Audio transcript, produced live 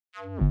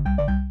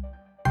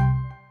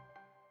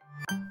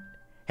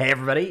Hey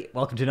everybody,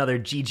 welcome to another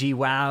GG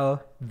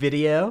WoW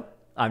video.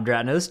 I'm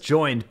Dratnos,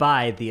 joined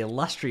by the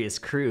illustrious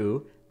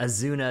crew,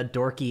 Asuna,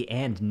 Dorki,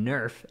 and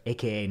Nerf,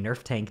 aka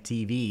Nerf Tank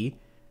TV,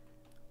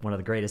 one of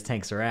the greatest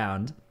tanks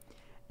around.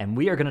 And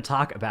we are going to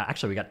talk about,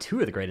 actually we got two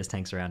of the greatest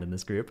tanks around in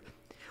this group.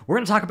 We're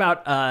going to talk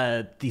about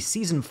the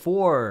Season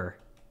 4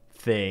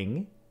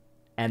 thing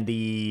and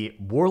the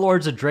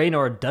Warlords of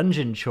Draenor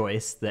dungeon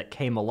choice that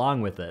came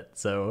along with it.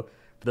 So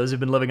for those who've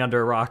been living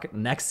under a rock,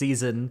 next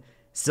season,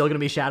 still going to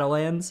be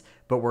Shadowlands,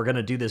 but we're going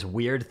to do this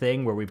weird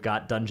thing where we've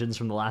got dungeons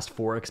from the last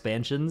 4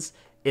 expansions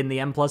in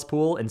the M+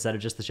 pool instead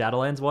of just the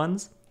Shadowlands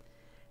ones.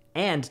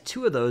 And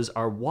 2 of those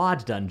are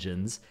WoD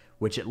dungeons,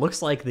 which it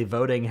looks like the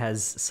voting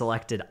has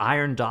selected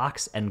Iron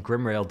Docks and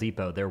Grimrail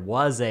Depot. There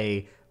was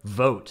a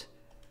vote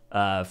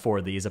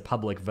for these, a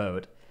public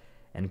vote.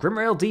 And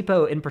Grimrail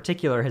Depot in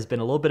particular has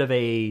been a little bit of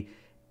a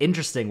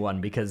interesting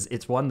one because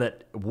it's one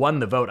that won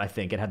the vote, I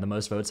think. It had the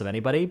most votes of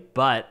anybody,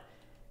 but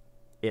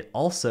it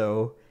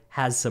also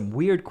has some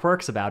weird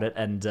quirks about it,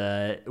 and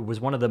it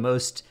was one of the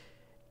most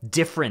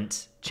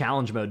different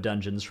challenge mode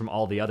dungeons from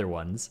all the other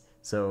ones.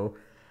 So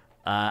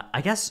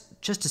I guess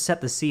just to set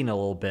the scene a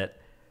little bit,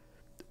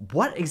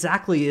 what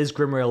exactly is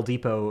Grimrail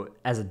Depot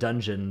as a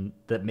dungeon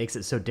that makes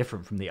it so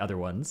different from the other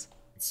ones?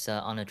 It's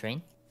on a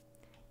train.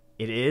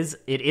 It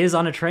is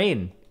on a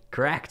train,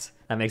 correct.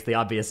 That makes the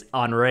obvious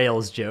on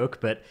rails joke,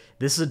 but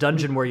this is a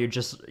dungeon where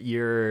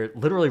you're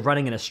literally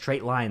running in a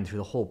straight line through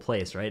the whole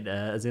place, right,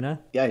 Azuna?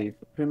 Yeah, you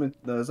pretty much,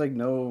 there's like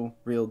no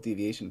real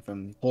deviation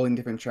from pulling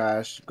different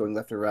trash, going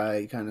left or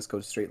right. You kind of just go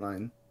straight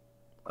line.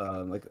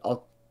 Like I'm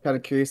kind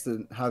of curious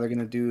to how they're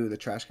gonna do the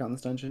trash count in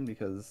this dungeon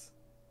because,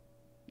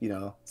 you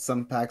know,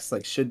 some packs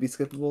like should be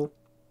skippable.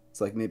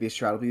 It's like maybe a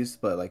Shroud Abuse,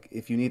 but like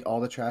if you need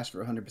all the trash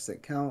for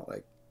 100% count,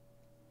 like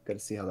got to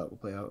see how that will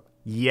play out.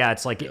 Yeah,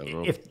 it's like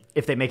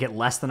if they make it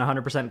less than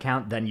 100%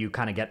 count, then you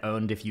kind of get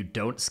owned if you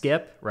don't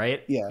skip,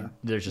 right? Yeah.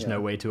 There's just no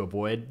way to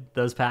avoid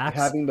those packs.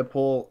 Having to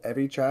pull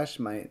every trash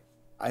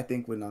I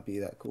think would not be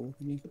that cool.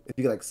 If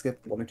you could like skip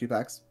 1 or 2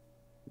 packs,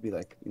 it'd be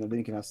like, you know, then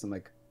you can have some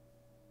like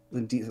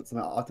some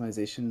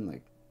optimization,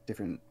 like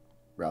different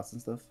routes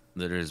and stuff.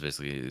 There is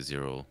basically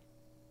 0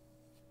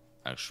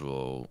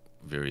 actual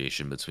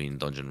variation between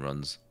dungeon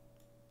runs.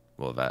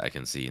 Well, that I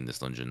can see in this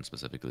dungeon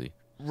specifically.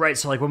 Right,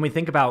 so like when we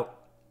think about,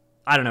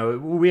 I don't know,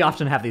 we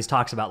often have these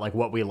talks about like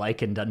what we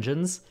like in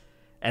dungeons,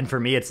 and for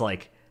me it's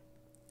like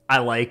I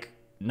like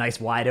nice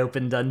wide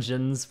open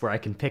dungeons where I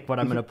can pick what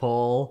I'm gonna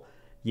pull,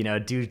 you know,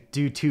 do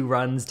 2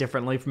 runs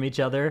differently from each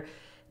other,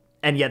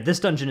 and yet this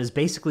dungeon is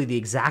basically the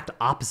exact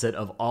opposite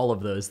of all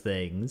of those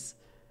things,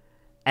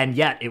 and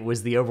yet it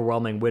was the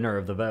overwhelming winner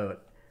of the vote,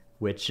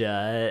 which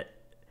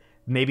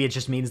maybe it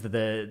just means that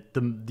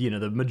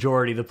the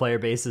majority of the player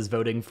base is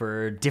voting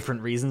for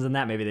different reasons than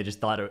that. Maybe they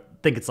just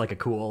think it's like a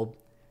cool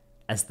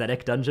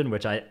aesthetic dungeon,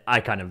 which I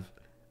kind of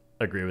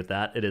agree with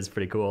that. It is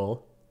pretty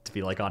cool to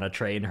be like on a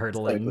train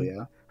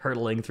hurtling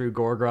through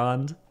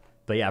Gorgrond.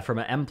 But yeah, from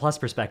an M+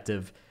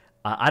 perspective,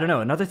 I don't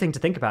know. Another thing to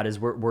think about is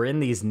we're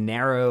in these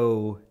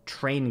narrow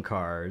train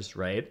cars,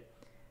 right?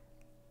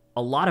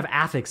 A lot of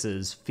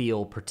affixes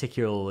feel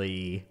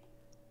particularly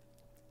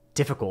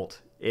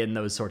difficult in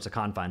those sorts of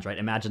confines, right?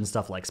 Imagine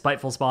stuff like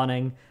Spiteful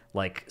Spawning,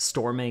 like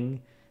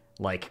Storming,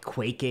 like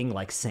Quaking,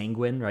 like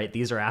Sanguine, right?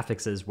 These are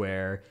affixes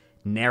where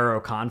narrow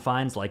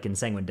confines, like in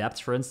Sanguine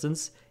Depths, for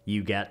instance,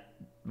 you get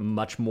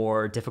much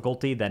more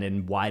difficulty than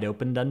in wide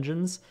open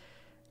dungeons.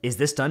 Is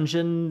this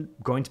dungeon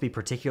going to be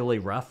particularly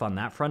rough on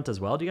that front as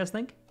well, do you guys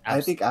think?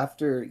 I think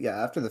after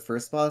the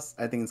first boss,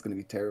 I think it's going to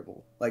be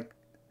terrible. Like,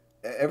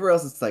 everywhere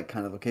else it's like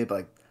kind of okay, but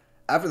like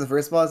after the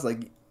first boss,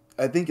 like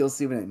I think you'll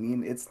see what I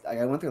mean. It's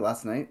I went there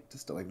last night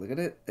just to like look at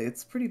it.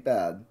 It's pretty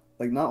bad.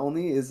 Like not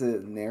only is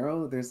it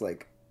narrow, there's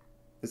like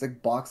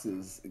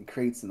boxes and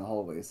crates in the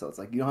hallway, so it's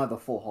like you don't have the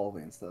full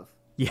hallway and stuff.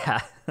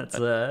 Yeah,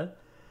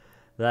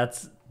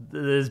 that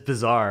is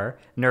bizarre.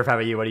 Nerf, how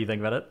about you? What do you think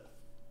about it?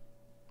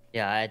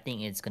 Yeah, I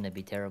think it's gonna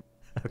be terrible.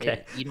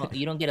 Okay.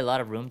 You don't get a lot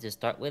of room to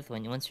start with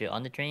once you're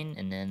on the train,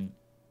 and then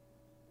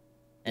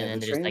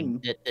there's like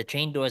the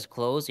train doors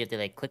close. You have to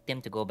like click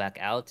them to go back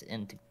out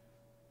and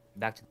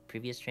back to the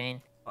previous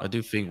train. I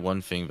do think one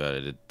thing that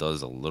it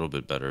does a little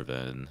bit better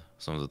than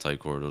some of the tight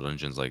corridor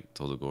dungeons like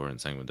Tolagor and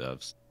Sanguine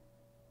Depths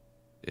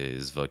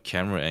is the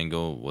camera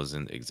angle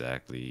wasn't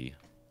exactly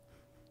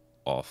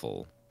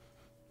awful.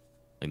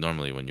 Like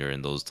normally when you're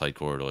in those tight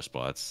corridor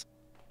spots,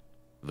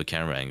 the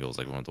camera angle is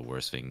like one of the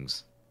worst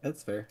things.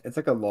 That's fair. It's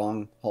like a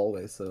long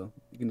hallway, so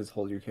you can just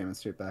hold your camera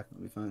straight back and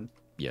it'll be fine.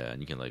 Yeah,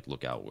 and you can like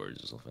look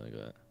outwards or something like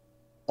that.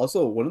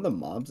 Also, one of the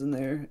mobs in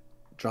there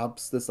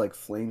drops this like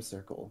flame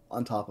circle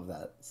on top of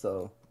that.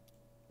 So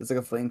it's like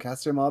a flame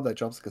caster mob that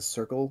drops like a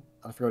circle.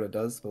 I forget what it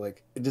does, but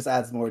like it just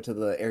adds more to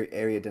the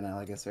area denial,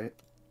 I guess, right?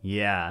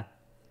 Yeah.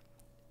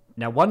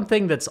 Now, one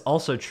thing that's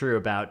also true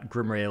about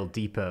Grimrail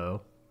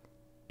Depot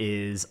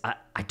is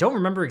I don't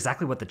remember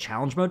exactly what the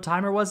challenge mode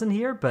timer was in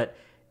here, but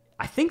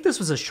I think this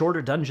was a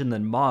shorter dungeon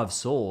than Maw of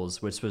Souls,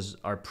 which was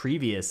our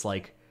previous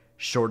like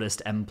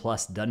shortest M+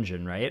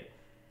 dungeon, right?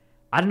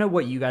 I don't know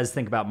what you guys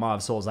think about Maw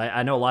of Souls.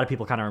 I know a lot of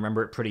people kind of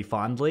remember it pretty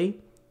fondly,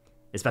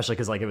 especially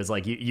because like it was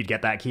like you'd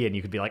get that key and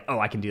you could be like, oh,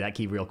 I can do that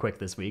key real quick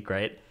this week,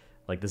 right?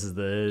 Like this is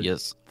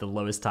the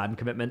lowest time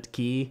commitment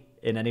key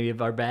in any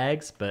of our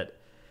bags, but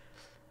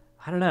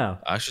I don't know.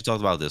 I actually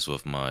talked about this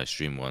with my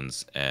stream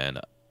once, and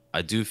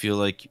I do feel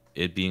like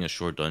it being a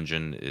short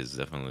dungeon is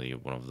definitely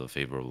one of the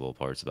favorable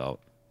parts about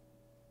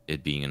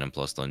it being an M+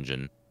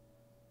 dungeon.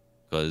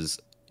 Because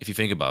if you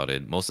think about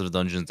it, most of the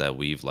dungeons that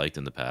we've liked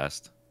in the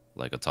past,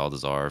 like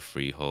Ataldazar,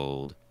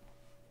 Freehold,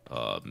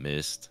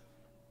 Mist,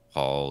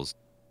 Halls,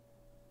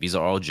 these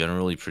are all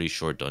generally pretty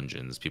short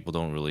dungeons. People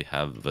don't really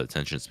have the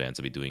attention span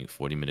to be doing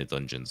 40-minute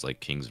dungeons like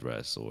King's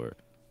Rest or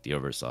The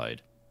Other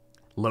Side.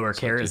 Lower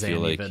So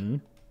Karazhan like,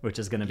 even, which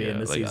is going to be in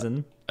this like,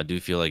 season. I do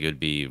feel like it would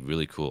be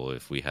really cool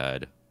if we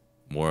had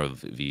more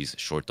of these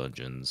short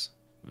dungeons.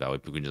 That way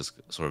we can just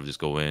sort of just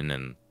go in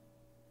and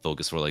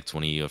focus for like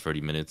 20 or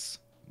 30 minutes,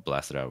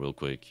 blast it out real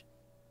quick,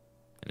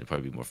 and it'd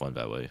probably be more fun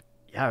that way.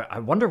 Yeah, I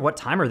wonder what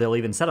timer they'll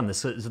even set on this.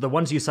 So the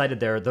ones you cited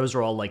there, those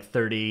are all like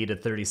 30 to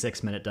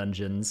 36 minute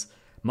dungeons.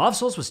 Maw of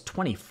Souls was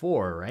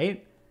 24,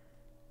 right?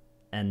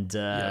 And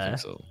Yeah, I think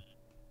so.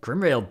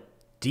 Grimrail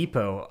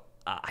Depot,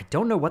 I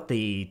don't know what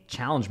the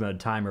challenge mode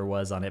timer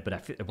was on it, but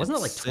wasn't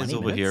it like 20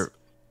 over minutes? Here,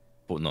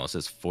 well, no, it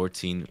says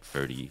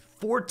 14:30.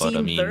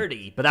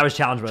 14:30, but that was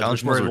challenge mode.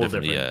 Challenge which were modes a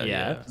were little different,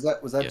 different. yeah.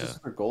 Was that Yeah.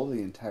 just for gold or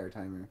the entire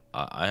timer?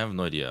 I have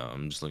no idea.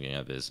 I'm just looking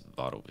at this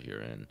VOD over here,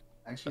 and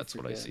Actually, that's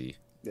what I see.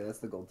 Yeah, that's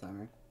the gold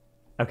timer.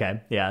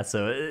 Okay, yeah.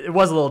 So it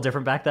was a little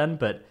different back then,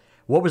 but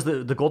what was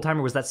the gold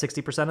timer? Was that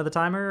 60% of the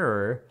timer,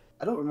 or?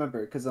 I don't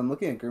remember because I'm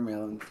looking at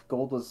Grimrail and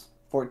gold was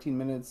 14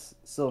 minutes,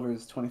 silver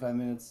is 25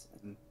 minutes,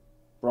 and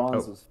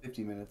bronze was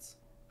 50 minutes.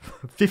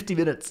 50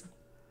 minutes.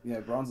 Yeah,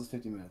 bronze was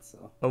 50 minutes.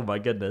 So. Oh my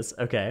goodness.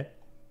 Okay.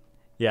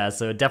 Yeah,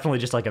 so definitely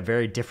just like a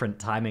very different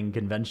timing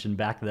convention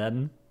back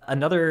then.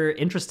 Another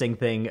interesting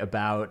thing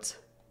about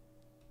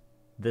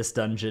this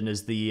dungeon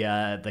is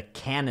the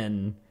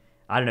cannon.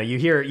 I don't know. You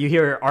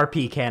hear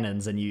RP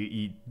cannons, and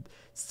you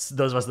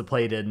those of us that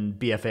played in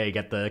BFA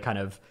get the kind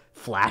of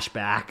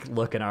flashback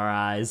look in our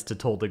eyes to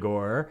Tol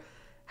Dagor.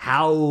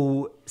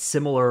 How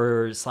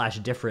similar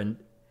 /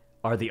 different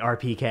are the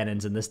RP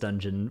cannons in this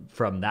dungeon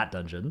from that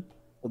dungeon?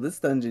 Well, this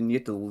dungeon you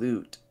have to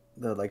loot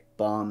the like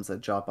bombs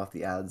that drop off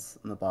the ads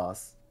on the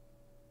boss,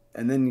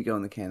 and then you go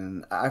in the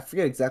cannon. I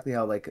forget exactly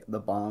how like the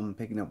bomb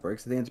picking up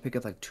works. I think you have to pick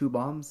up like 2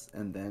 bombs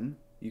and then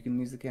you can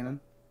use the cannon.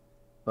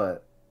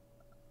 But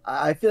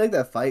I feel like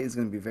that fight is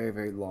going to be very,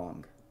 very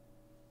long.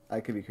 I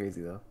could be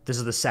crazy though. This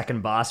is the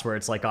second boss where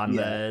it's like on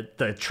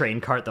the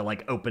train cart that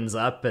like opens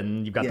up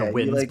and you've got the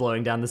winds like,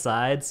 blowing down the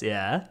sides.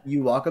 Yeah.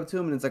 You walk up to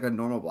him and it's like a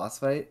normal boss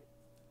fight.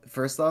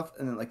 First off,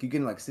 and then like you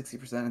get in like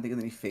 60%, I think, and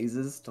then he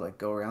phases to like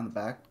go around the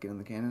back, get in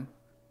the cannon,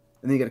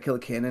 and then you gotta kill a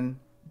cannon,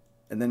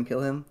 and then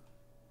kill him.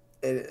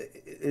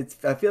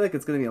 I feel like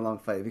it's gonna be a long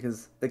fight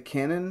because the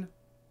cannon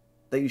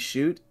that you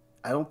shoot,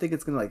 I don't think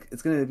it's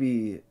gonna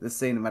be the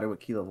same no matter what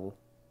key level,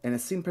 and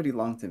it seemed pretty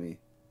long to me,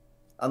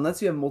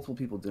 unless you have multiple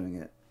people doing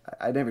it.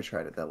 I never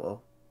tried it that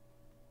well,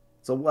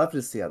 so we'll have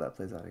to see how that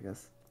plays out, I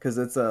guess, because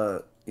it's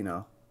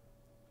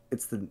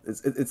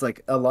it's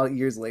like a lot of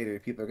years later,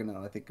 people are gonna,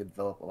 I think,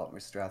 develop a lot more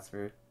strats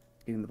for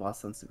getting the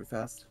boss done super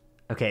fast.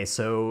 Okay,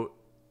 so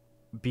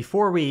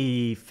before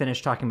we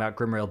finish talking about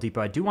Grimrail Depot,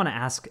 I do want to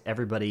ask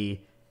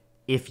everybody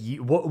if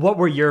you what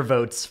were your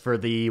votes for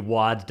the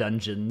WoD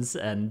dungeons,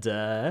 and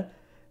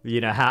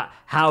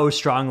how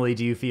strongly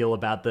do you feel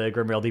about the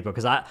Grimrail Depot?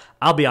 Because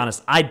I'll be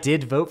honest, I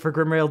did vote for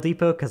Grimrail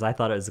Depot because I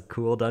thought it was a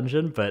cool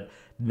dungeon, but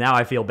now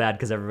I feel bad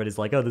because everybody's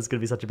like, oh, this is gonna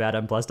be such a bad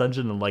M+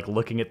 dungeon, and like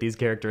looking at these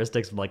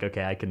characteristics, I'm like,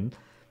 okay,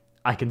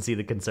 I can see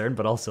the concern,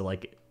 but also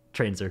like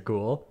trains are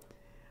cool.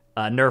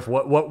 Nerf,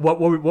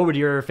 what would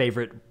your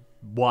favorite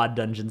WoD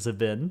dungeons have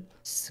been?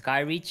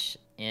 Skyreach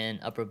and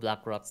Upper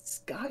Blackrock.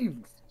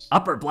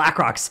 Upper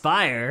Blackrock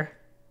Spire.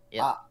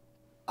 Yeah.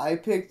 I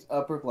picked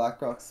Upper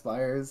Blackrock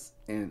Spires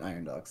and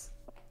Iron Dogs.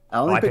 I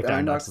only picked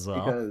Iron Dogs as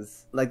well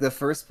because like the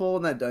first pull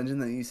in that dungeon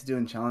that you used to do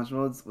in challenge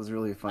modes was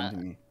really fun to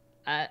me.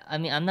 I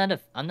mean, I'm not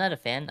a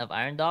fan of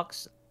Iron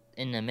Dogs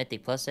in the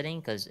Mythic Plus setting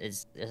because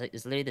it's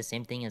literally the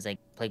same thing as like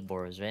Plague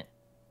Borers, right?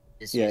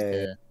 Just use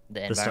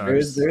the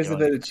environment. There's a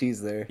bit of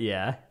cheese there.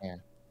 Yeah. Yeah.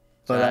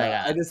 But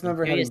so, I just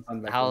remember having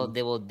fun back how then.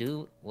 they will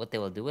do what they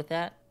will do with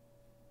that,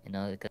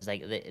 because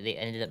like they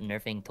ended up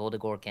nerfing Tol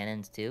Dagor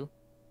cannons too.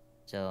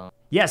 So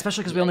yeah,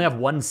 especially because we only have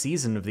one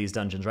season of these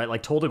dungeons, right?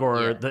 Like Tol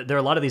Dagor, there are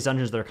a lot of these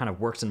dungeons that are kind of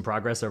works in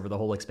progress over the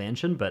whole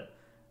expansion, but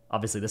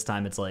obviously this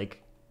time it's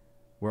like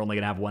we're only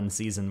gonna have one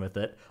season with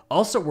it.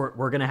 Also,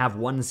 we're gonna have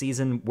one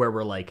season where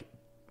we're like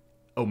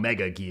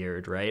Omega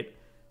geared, right?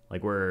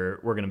 Like we're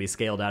gonna be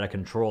scaled out of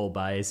control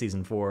by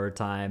season 4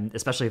 time,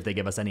 especially if they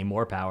give us any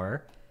more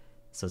power.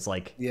 So it's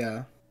like,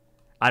 yeah,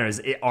 I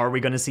don't know. Are we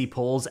gonna see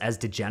pulls as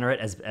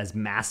degenerate, as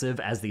massive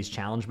as these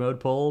challenge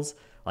mode pulls?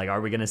 Like, are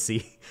we gonna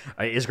see?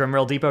 Is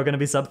Grimrail Depot gonna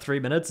be sub 3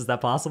 minutes? Is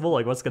that possible?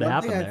 Like, what's gonna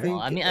happen there? Well,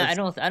 I mean, I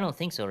don't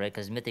think so, right?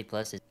 Because Mythic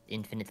Plus is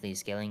infinitely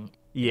scaling.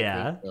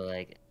 Yeah. So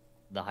like,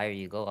 the higher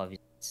you go,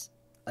 obviously,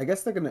 I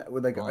guess they're gonna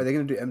like. Are they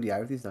gonna do MDI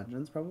with these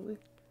dungeons? Probably.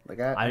 Like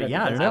I don't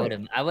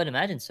know. I would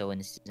imagine so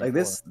in season like 4.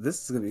 this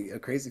is gonna be a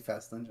crazy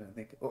fast dungeon. I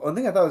think. One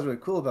thing I thought was really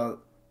cool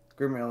about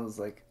Grimrail is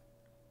like,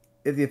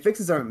 if the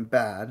affixes aren't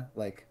bad,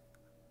 like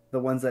the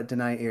ones that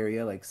deny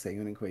area, like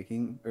Sanguine and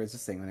Quaking, or it's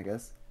just Sanguine, I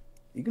guess.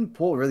 You can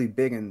pull really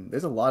big, and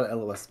there's a lot of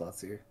LOS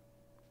spots here.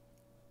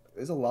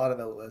 There's a lot of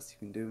LOS you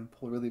can do and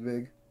pull really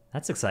big.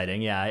 That's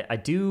exciting. Yeah, I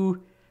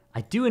do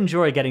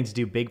enjoy getting to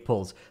do big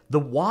pulls. The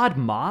WoD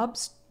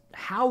mobs,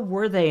 how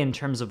were they in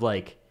terms of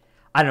like,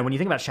 I don't know, when you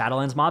think about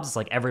Shadowlands mobs, it's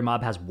like every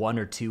mob has 1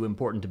 or 2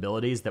 important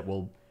abilities that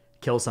will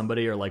kill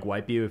somebody or like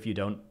wipe you if you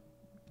don't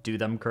do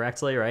them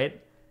correctly,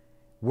 right?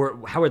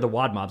 How are the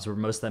WoD mobs? Were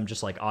most of them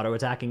just like auto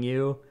attacking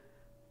you?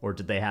 Or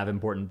did they have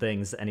important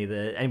things?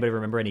 Anybody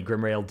remember any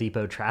Grimrail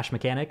Depot trash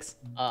mechanics?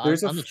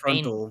 There's on a the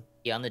frontal. Train,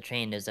 yeah, on the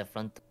train, there's a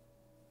front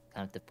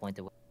kind of to point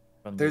away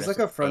from. There's the like rest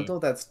a of the train. frontal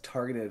that's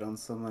targeted on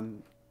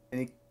someone,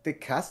 and they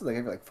cast it like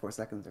every like 4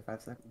 seconds or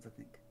 5 seconds, I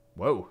think.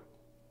 Whoa.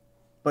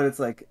 But it's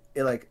like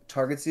it like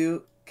targets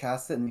you,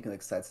 casts it, and you can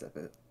like sidestep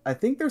it. I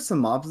think there's some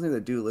mobs in there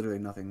that do literally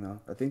nothing though.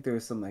 I think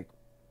there's some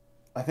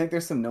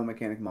no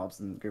mechanic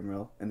mobs in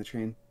Grimrail in the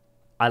train.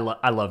 I love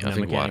I no think WoD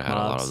mechanic had a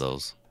lot mobs. of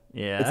those.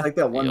 Yeah. It's like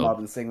that one Yup. mob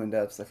in Sanguine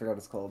Depths. I forgot what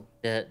it's called.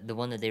 The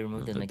one that they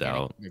removed the The mechanic,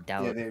 doubt. the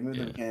doubt. Yeah, they removed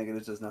the Yeah. mechanic and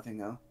it does nothing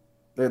now.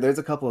 There's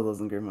a couple of those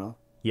in Grimrail.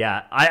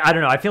 Yeah, I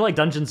don't know. I feel like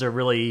dungeons are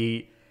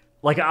really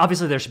like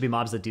obviously there should be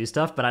mobs that do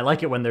stuff, but I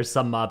like it when there's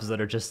some mobs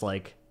that are just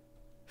like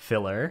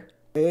filler.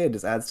 Yeah, it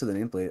just adds to the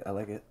nameplate. I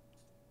like it.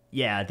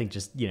 Yeah, I think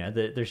just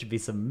there should be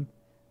some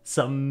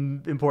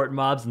important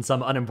mobs and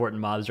some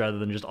unimportant mobs rather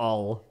than just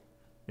all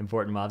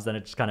important mobs. Then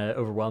it just kind of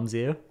overwhelms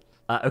you.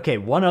 Okay,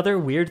 one other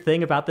weird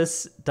thing about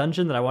this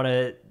dungeon that I want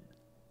to.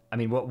 I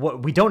mean,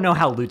 what we don't know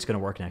how loot's going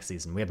to work next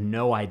season. We have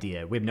no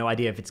idea. We have no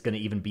idea if it's going to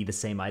even be the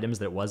same items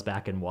that it was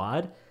back in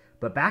WoD.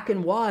 But back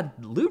in WoD,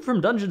 loot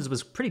from dungeons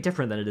was pretty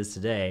different than it is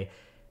today.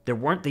 There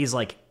weren't these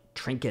like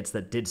trinkets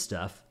that did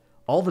stuff.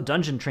 All the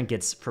dungeon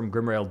trinkets from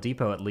Grimrail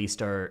Depot, at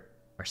least, are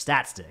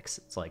stat sticks.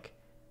 It's like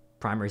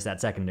primary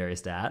stat, secondary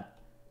stat,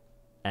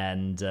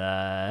 and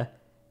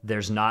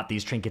there's not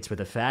these trinkets with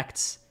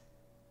effects.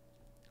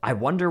 I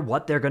wonder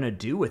what they're gonna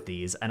do with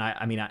these. And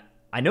I mean,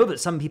 I know that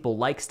some people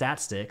like stat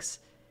sticks.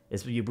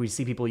 We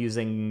see people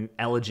using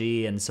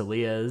Elegy and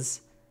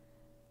Celia's.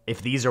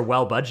 If these are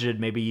well budgeted,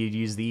 maybe you'd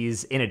use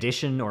these in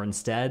addition or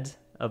instead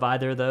of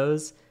either of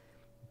those.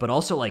 But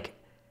also, like,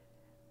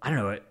 I don't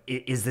know,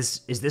 is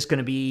this going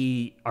to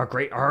be our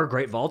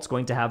great vaults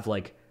going to have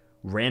like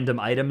random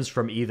items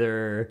from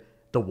either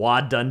the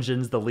WoD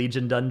dungeons, the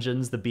Legion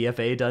dungeons, the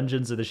BFA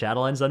dungeons, or the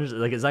Shadowlands dungeons?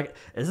 Like,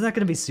 isn't that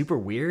going to be super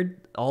weird?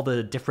 All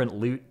the different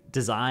loot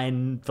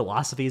design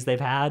philosophies they've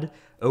had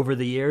over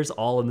the years,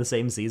 all in the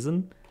same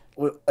season.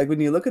 Like when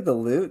you look at the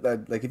loot,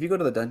 like if you go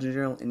to the dungeon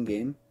journal in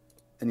game,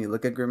 and you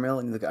look at Grimrail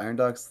and you look at Iron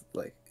Dogs,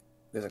 like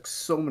there's like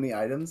so many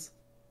items,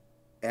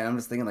 and I'm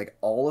just thinking like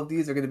all of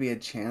these are going to be a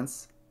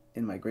chance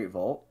in my Great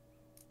Vault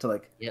to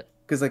like, Yep.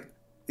 Because like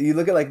you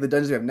look at like the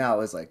dungeons we have now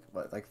is like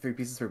what, like 3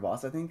 pieces per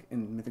boss, I think,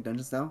 in Mythic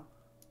dungeons now,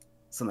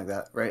 something like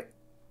that, right?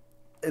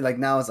 And, like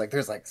now it's like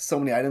there's like so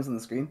many items on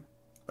the screen.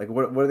 Like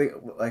what are they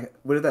like?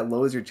 What if that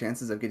lowers your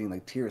chances of getting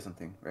like tier or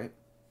something, right?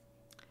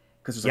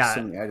 Because there's like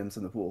so many items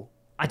in the pool.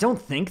 I don't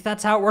think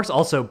that's how it works.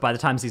 Also, by the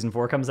time season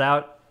 4 comes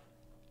out,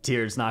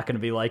 tier's not going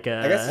to be like a.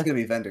 I guess it's going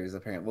to be vendors.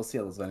 Apparently, we'll see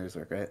how those vendors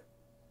work, right?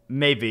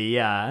 Maybe,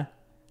 yeah.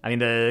 I mean,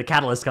 the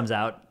Catalyst comes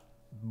out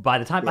by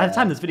the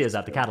time this video is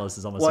out. The Catalyst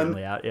is almost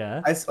certainly out.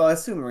 Yeah. I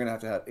assume we're going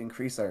to have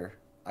increase our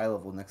eye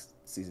level next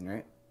season,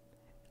 right?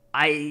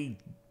 I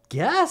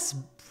guess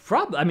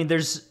probably. I mean,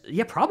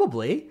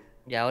 probably.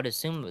 Yeah, I would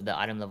assume the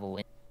item level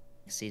in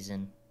next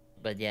season,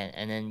 but yeah,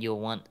 and then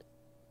you'll want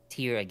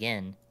tier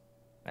again,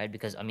 right?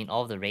 Because I mean,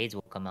 all of the raids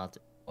will come out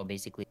or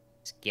basically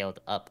scaled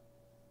up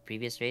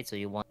previous raids, so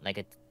you want like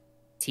a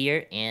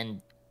tier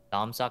and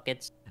dom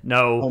sockets.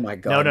 No. Oh my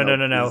god.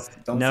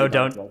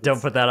 No.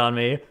 Don't put that on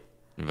me.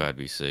 That'd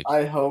be sick.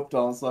 I hope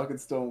dom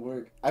sockets don't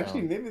work.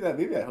 Actually, maybe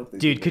I hope they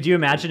do. Dude, could you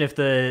imagine if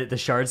the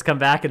shards come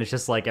back and it's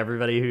just like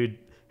everybody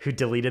who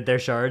deleted their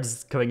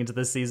shards going into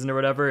this season or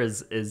whatever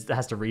has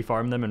to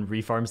refarm them and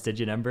refarm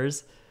Stygian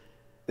Embers?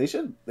 They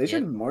should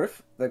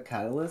morph the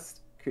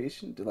Catalyst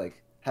creation to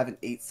like have an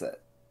 8 set.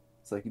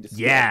 So like you just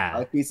get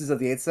 5 pieces of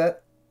the 8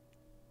 set.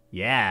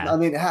 Yeah. I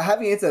mean,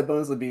 having 8 set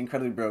bonus would be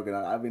incredibly broken.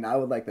 I mean, I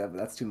would like that, but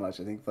that's too much,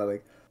 I think. But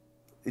like,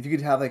 if you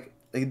could have like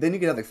then you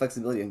could have like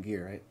flexibility in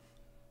gear, right?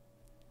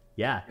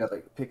 Yeah. You have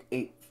like pick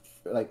 8,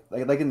 like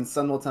in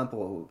Sunwell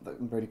Temple, like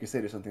in Burning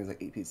Crusade or something, it's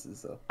like 8 pieces.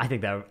 So I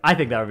think that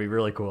would be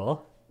really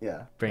cool.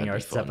 Yeah. Bring our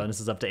set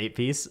bonuses up to 8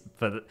 piece,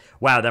 but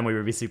wow, then we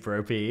would be super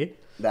OP.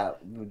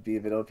 That would be a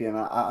bit OP.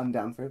 I'm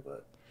down for it,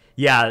 but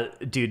yeah,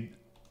 dude,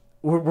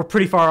 we're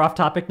pretty far off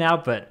topic now,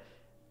 but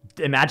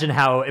imagine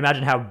how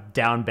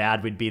down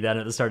bad we'd be then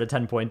at the start of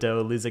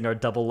 10.0, losing our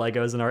double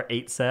Legos and our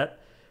 8 set.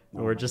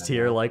 We're just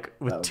here like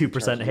with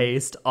 2%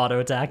 haste, auto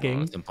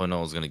attacking.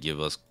 10.0 is gonna give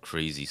us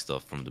crazy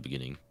stuff from the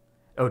beginning.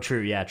 Oh,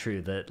 true. Yeah,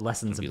 true. The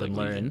lessons have been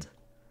learned.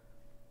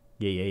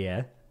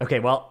 Yeah. Okay,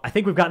 well, I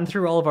think we've gotten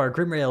through all of our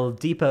Grimrail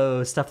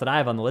Depot stuff that I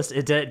have on the list.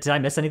 Did I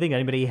miss anything?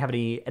 Anybody have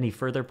any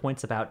further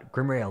points about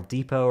Grimrail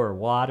Depot or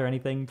WoD or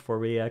anything before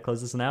we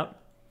close this one out?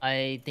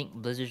 I think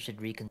Blizzard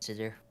should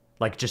reconsider.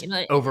 Like, just You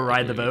know,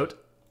 override the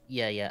vote?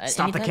 Yeah.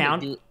 Stop the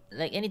count?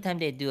 Anytime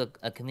they do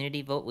a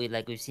community vote, we've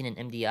seen in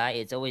MDI,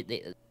 it's always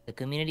the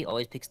community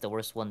always picks the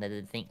worst one that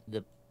they think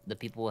the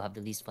people will have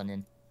the least fun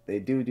in. They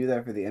do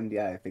that for the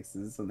MDI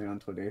fixes something on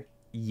Twitter.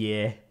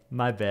 Yeah,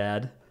 my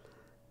bad.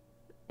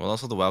 Well,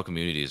 also the WoW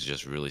community is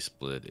just really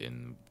split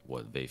in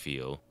what they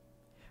feel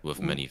with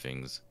many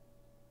things.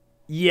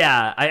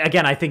 Yeah,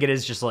 I think it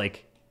is just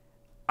like,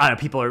 I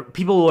don't know,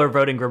 people are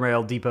voting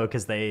Grimrail Depot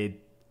because they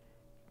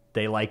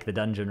like the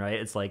dungeon, right?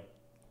 It's like,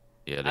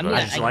 Yeah, I mean,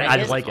 I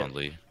just like it.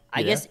 fondly. I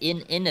Yeah. guess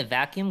in a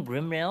vacuum,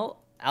 Grimrail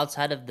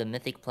outside of the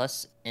Mythic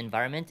Plus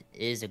environment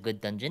is a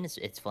good dungeon.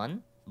 It's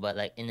fun, but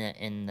like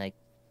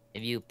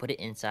if you put it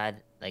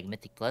inside like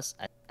Mythic Plus,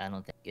 I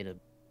don't think it'll.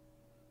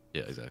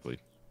 Yeah, exactly.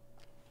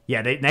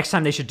 yeah, next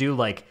time they should do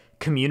like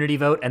community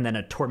vote and then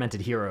a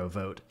tormented hero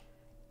vote,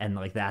 and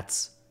like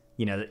that's,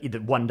 you know, either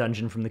one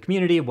dungeon from the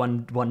community,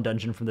 one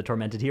dungeon from the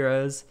tormented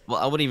heroes. Well,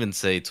 I wouldn't even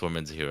say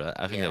Tormented Hero.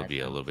 I think Yeah, that would be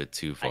a little bit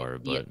too far.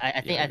 But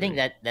I yeah, think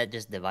agree. that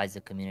just divides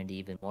the community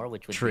even more,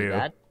 which would True. be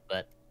bad.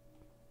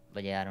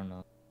 But yeah, I don't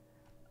know.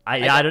 I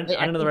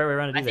don't know the right way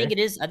around to do I think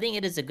that. I think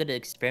it is a good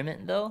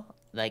experiment though.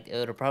 Like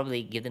it'll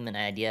probably give them an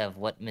idea of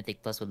what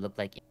Mythic Plus would look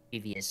like in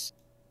previous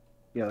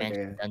Yeah,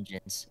 expansion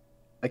dungeons.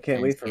 I can't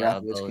And wait for see how Wrath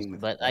of it the Lich goes. King.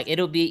 But like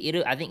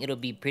I think it'll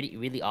be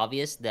really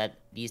obvious that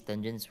these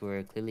dungeons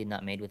were clearly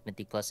not made with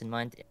Mythic Plus in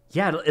mind.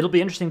 Yeah, it'll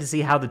be interesting to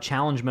see how the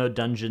challenge mode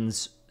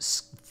dungeons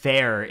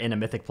fare in a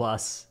Mythic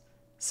Plus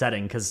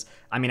setting, because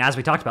I mean, as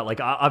we talked about, like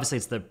obviously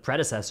it's the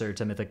predecessor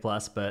to Mythic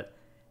Plus, but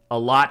a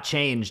lot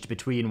changed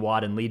between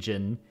WoD and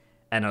Legion,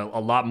 and a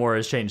lot more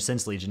has changed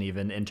since Legion,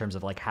 even in terms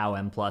of like how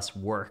M Plus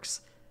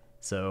works.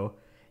 So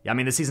yeah, I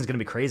mean, this season's gonna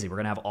be crazy. We're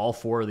gonna have all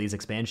 4 of these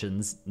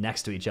expansions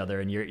next to each other,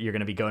 and you're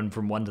gonna be going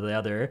from one to the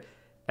other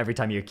every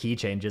time your key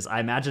changes. I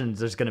imagine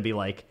there's gonna be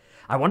like,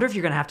 I wonder if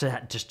you're gonna have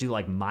to just do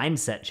like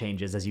mindset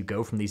changes as you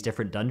go from these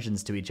different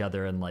dungeons to each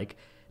other, and like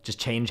just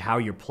change how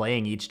you're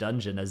playing each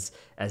dungeon as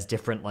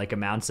different like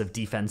amounts of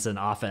defense and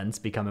offense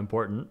become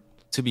important.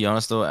 To be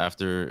honest, though,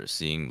 after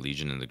seeing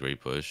Legion and the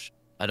Great Push,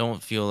 I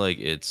don't feel like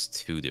it's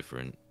too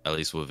different. At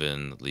least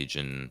within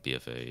Legion,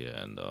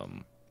 BFA, and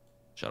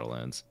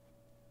Shadowlands.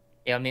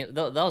 Yeah, I mean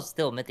that was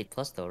still Mythic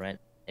Plus though, right?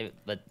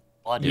 But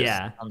WoD is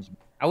Yeah. challenge.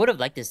 I would have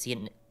liked to see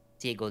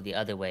it go the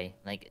other way,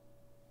 like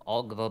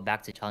all go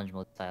back to challenge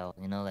mode style.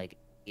 You know, like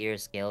gear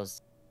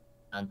scales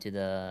onto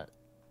that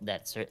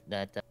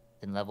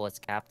certain level it's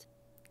capped,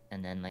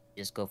 and then like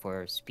just go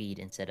for speed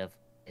instead of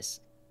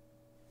this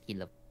key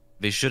level.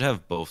 They should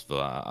have both, though.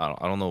 I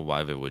don't know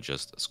why they would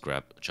just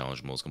scrap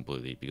challenge modes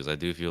completely, because I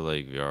do feel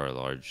like there are a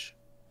large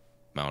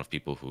amount of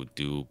people who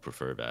do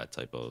prefer that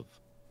type of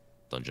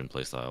dungeon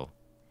playstyle.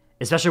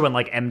 Especially when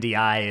like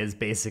MDI is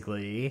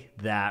basically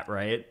that,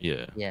 right?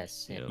 Yeah.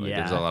 Yes. Yeah, Yeah. like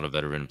there's a Yeah. lot of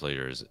veteran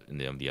players in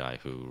the MDI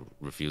who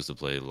refuse to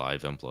play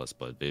live M+,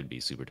 but they'd be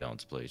super down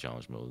to play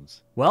challenge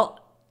modes. Well,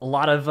 a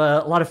lot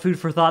of food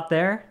for thought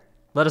there.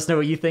 Let us know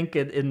what you think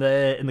in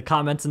the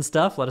comments and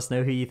stuff. Let us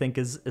know who you think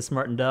is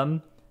smart and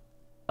dumb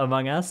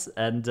among us,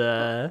 and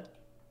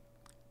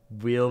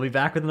we'll be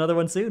back with another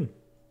one soon.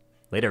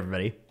 Later,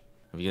 everybody.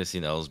 Have you guys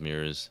seen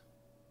Ellesmere's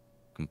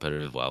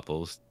competitive WoW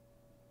post?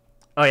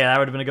 Oh yeah, that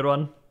would have been a good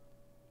one.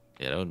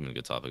 Yeah, that would have been a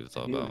good topic to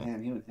talk He went about.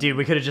 ham, he went Dude, ham.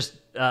 we could have just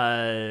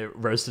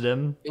roasted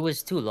him. It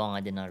was too long. I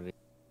did not read.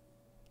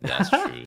 That's true.